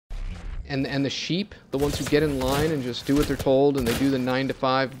And the sheep, the ones who get in line and just do what they're told and they do the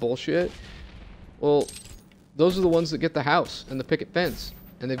 9-to-5 bullshit, well, those are the ones that get the house and the picket fence.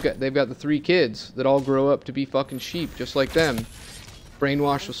 And they've got the 3 kids that all grow up to be fucking sheep just like them.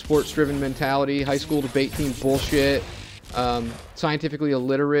 Brainwashed with sports-driven mentality, high school debate team bullshit, scientifically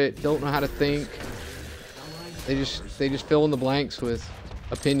illiterate, don't know how to think. They just fill in the blanks with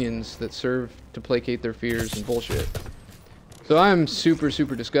opinions that serve to placate their fears and bullshit. So I'm super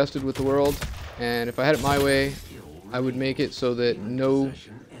disgusted with the world, and if I had it my way, I would make it so that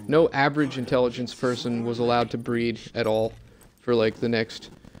no average intelligence person was allowed to breed at all for like the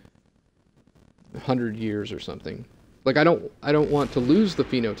next 100 years or something. Like I don't want to lose the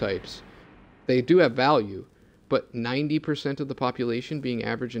phenotypes. They do have value, but 90% of the population being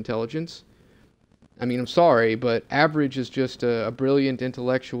average intelligence, I mean, I'm sorry, but average is just a brilliant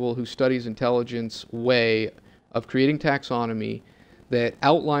intellectual who studies intelligence way of creating taxonomy that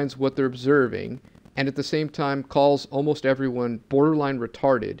outlines what they're observing and at the same time calls almost everyone borderline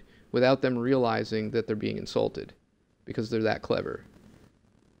retarded without them realizing that they're being insulted because they're that clever.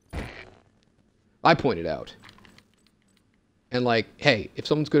 I pointed out. And like, hey, if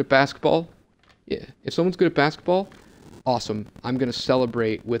someone's good at basketball, yeah, if someone's good at basketball, awesome. I'm going to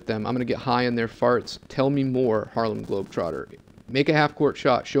celebrate with them. I'm going to get high in their farts. Tell me more, Harlem Globetrotter. Make a half-court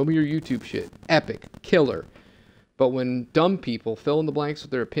shot. Show me your YouTube shit. Epic. Killer. But when dumb people fill in the blanks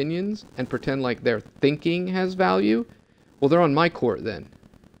with their opinions and pretend like their thinking has value, well, they're on my court then.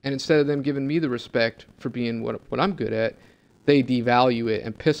 And instead of them giving me the respect for being what I'm good at, they devalue it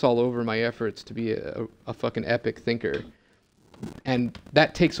and piss all over my efforts to be a fucking epic thinker. And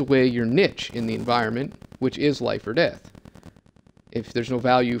that takes away your niche in the environment, which is life or death. If there's no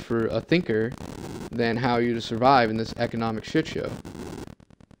value for a thinker, then how are you to survive in this economic shit show?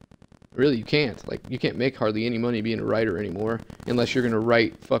 Really, you can't. Like, you can't make hardly any money being a writer anymore, unless you're gonna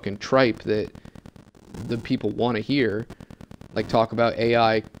write fucking tripe that the people want to hear. Like, talk about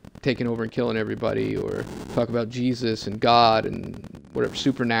AI taking over and killing everybody, or talk about Jesus and God and whatever,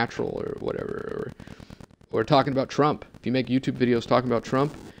 supernatural or whatever, or talking about Trump. If you make YouTube videos talking about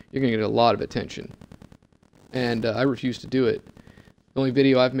Trump, you're going to get a lot of attention. And I refuse to do it. The only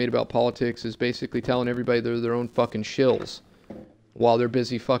video I've made about politics is basically telling everybody they're their own fucking shills while they're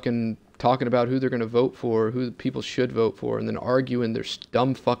busy fucking talking about who they're going to vote for, who people should vote for, and then arguing their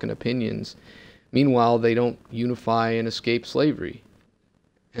dumb fucking opinions. Meanwhile, they don't unify and escape slavery.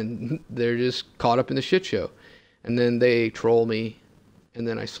 And they're just caught up in the shit show. And then they troll me, and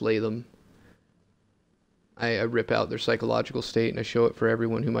then I slay them. I rip out their psychological state and I show it for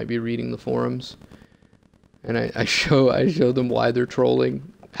everyone who might be reading the forums. And I show them why they're trolling,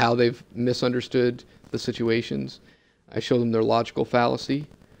 how they've misunderstood the situations. I show them their logical fallacy.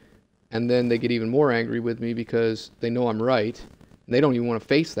 And then they get even more angry with me because they know I'm right. And they don't even want to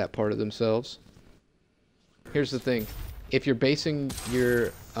face that part of themselves. Here's the thing. If you're basing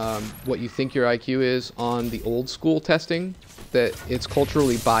your what you think your IQ is on the old school testing, that it's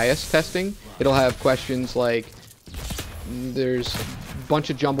culturally biased testing, it'll have questions like, there's a bunch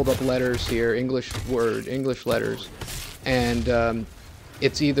of jumbled up letters here, English letters, and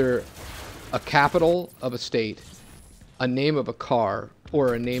it's either a capital of a state, a name of a car,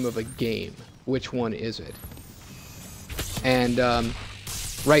 or a name of a game. Which one is it? And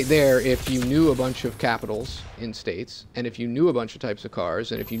right there, if you knew a bunch of capitals in states, and if you knew a bunch of types of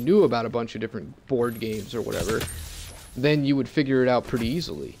cars, and if you knew about a bunch of different board games or whatever, then you would figure it out pretty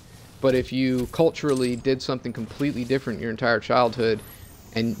easily. But if you culturally did something completely different your entire childhood,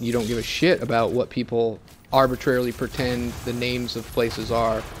 and you don't give a shit about what people arbitrarily pretend the names of places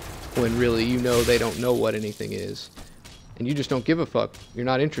are, when really you know they don't know what anything is, and you just don't give a fuck, you're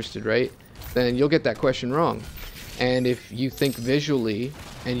not interested, right? Then you'll get that question wrong. And if you think visually,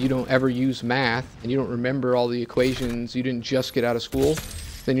 and you don't ever use math, and you don't remember all the equations, you didn't just get out of school,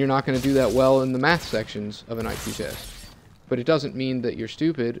 then you're not going to do that well in the math sections of an IQ test. But it doesn't mean that you're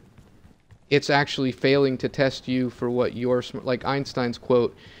stupid. It's actually failing to test you for what you're... Like Einstein's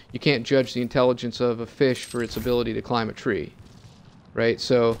quote, you can't judge the intelligence of a fish for its ability to climb a tree. Right?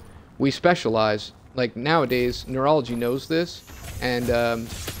 So we specialize. Like nowadays, neurology knows this, and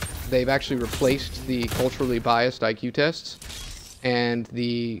they've actually replaced the culturally biased IQ tests, and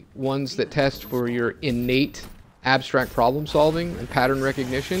the ones that test for your innate abstract problem solving and pattern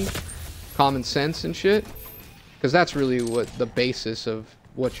recognition, common sense and shit, because that's really what the basis of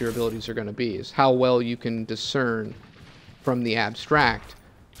what your abilities are going to be, is how well you can discern from the abstract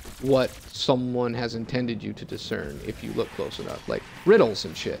what someone has intended you to discern if you look close enough, like riddles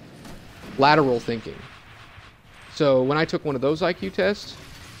and shit, lateral thinking. So when I took one of those IQ tests,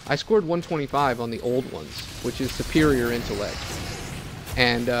 I scored 125 on the old ones, which is superior intellect.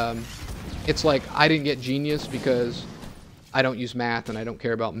 And it's like I didn't get genius because I don't use math and I don't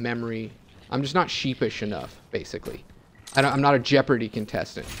care about memory. I'm just not sheepish enough, basically. I'm not a Jeopardy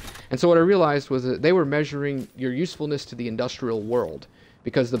contestant. And so what I realized was that they were measuring your usefulness to the industrial world,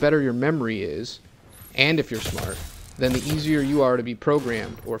 because the better your memory is, and if you're smart, then the easier you are to be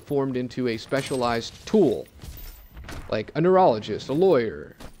programmed or formed into a specialized tool, like a neurologist, a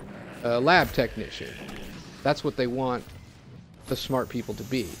lawyer, a lab technician. That's what they want the smart people to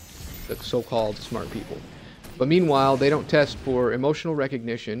be, the so-called smart people. But meanwhile, they don't test for emotional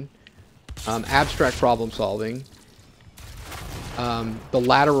recognition, abstract problem solving, the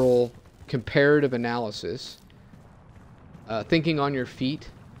lateral comparative analysis, thinking on your feet,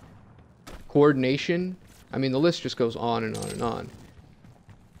 coordination. I mean, the list just goes on and on and on.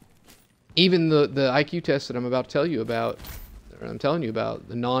 Even the IQ test that I'm about to tell you about, or I'm telling you about,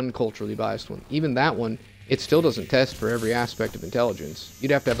 the non-culturally biased one, even that one, it still doesn't test for every aspect of intelligence.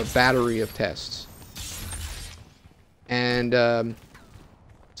 You'd have to have a battery of tests. And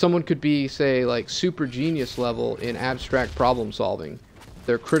someone could be, say, like super genius level in abstract problem solving.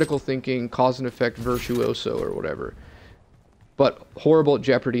 They're critical thinking, cause and effect virtuoso or whatever. But horrible at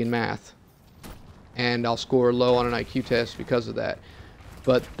Jeopardy and math. And I'll score low on an IQ test because of that.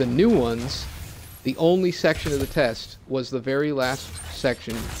 But the new ones, the only section of the test was the very last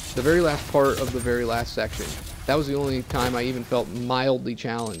section, the very last part of the very last section. That was the only time I even felt mildly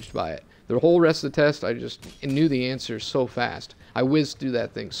challenged by it. The whole rest of the test, I just knew the answers so fast. I whizzed through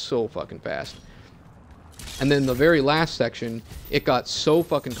that thing so fucking fast. And then the very last section, it got so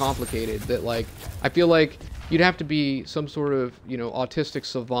fucking complicated that, like, I feel like you'd have to be some sort of, you know, autistic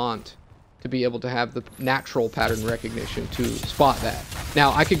savant to be able to have the natural pattern recognition to spot that.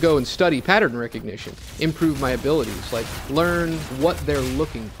 Now, I could go and study pattern recognition, improve my abilities, like learn what they're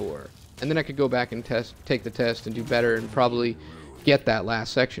looking for. And then I could go back and take the test and do better and probably get that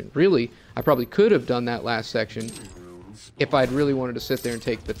last section. Really, I probably could have done that last section if I'd really wanted to sit there and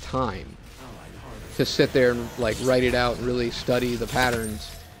take the time to sit there and like write it out and really study the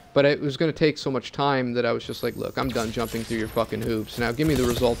patterns. But it was going to take so much time that I was just like, look, I'm done jumping through your fucking hoops. Now give me the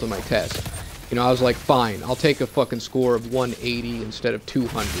result of my test. You know, I was like, fine, I'll take a fucking score of 180 instead of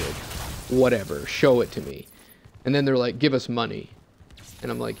 200. Whatever, show it to me. And then they're like, give us money. And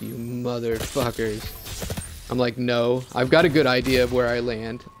I'm like, you motherfuckers. I'm like, no, I've got a good idea of where I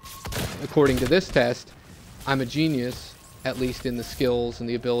land. According to this test, I'm a genius, at least in the skills and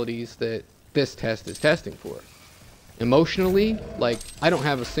the abilities that this test is testing for. Emotionally, like, I don't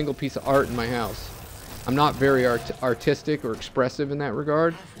have a single piece of art in my house. I'm not very artistic or expressive in that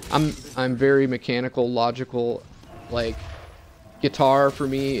regard. I'm very mechanical, logical. Like, guitar for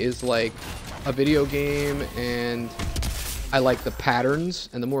me is like a video game, and I like the patterns,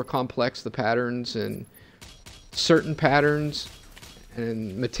 and the more complex the patterns and certain patterns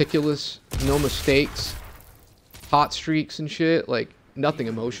and meticulous, no mistakes, hot streaks and shit, like nothing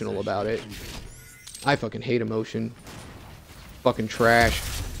emotional about it. I fucking hate emotion. Fucking trash.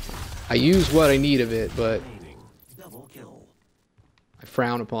 I use what I need of it, but I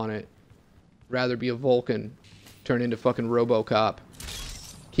frown upon it. Rather be a Vulcan, turn into fucking RoboCop.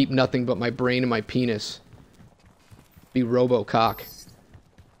 Keep nothing but my brain and my penis. Be RoboCock.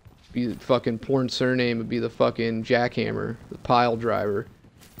 Be the fucking porn surname would be the fucking jackhammer, the pile driver.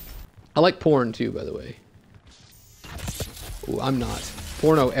 I like porn too, by the way. Ooh, I'm not.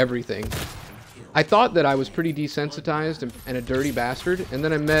 Porno everything. I thought that I was pretty desensitized and a dirty bastard, and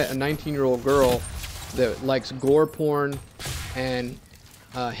then I met a 19-year-old girl that likes gore porn and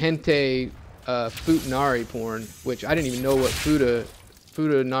hentai futanari porn, which I didn't even know what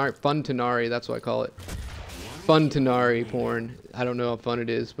funtanari, that's what I call it. Funtanari porn. I don't know how fun it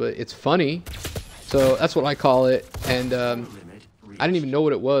is, but it's funny. So that's what I call it, and I didn't even know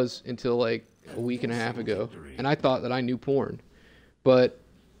what it was until like a week and a half ago, and I thought that I knew porn. But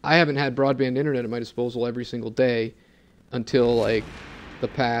I haven't had broadband internet at my disposal every single day until like the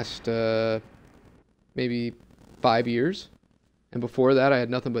past maybe 5 years. And before that I had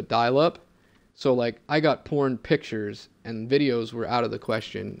nothing but dial-up. So like I got porn pictures and videos were out of the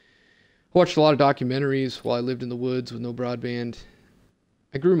question. I watched a lot of documentaries while I lived in the woods with no broadband.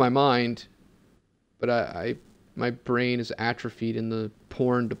 I grew my mind, but my brain is atrophied in the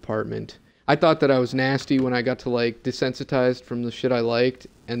porn department. I thought that I was nasty when I got to like desensitized from the shit I liked,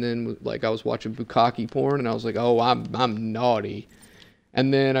 and then like I was watching bukkake porn and I was like, oh, I'm naughty.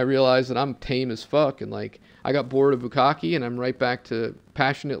 And then I realized that I'm tame as fuck, and like I got bored of bukkake and I'm right back to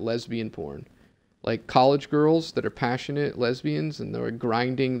passionate lesbian porn. Like college girls that are passionate lesbians and they're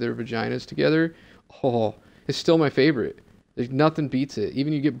grinding their vaginas together. Oh, it's still my favorite. There's nothing beats it.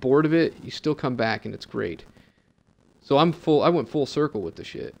 Even you get bored of it, you still come back and it's great. So I went full circle with the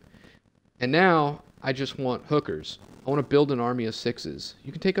shit. And now I just want hookers. I want to build an army of 6s.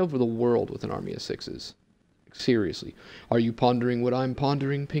 You can take over the world with an army of 6s. Seriously. Are you pondering what I'm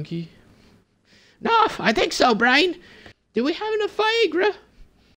pondering, Pinky? No, I think so, Brian. Do we have enough Viagra?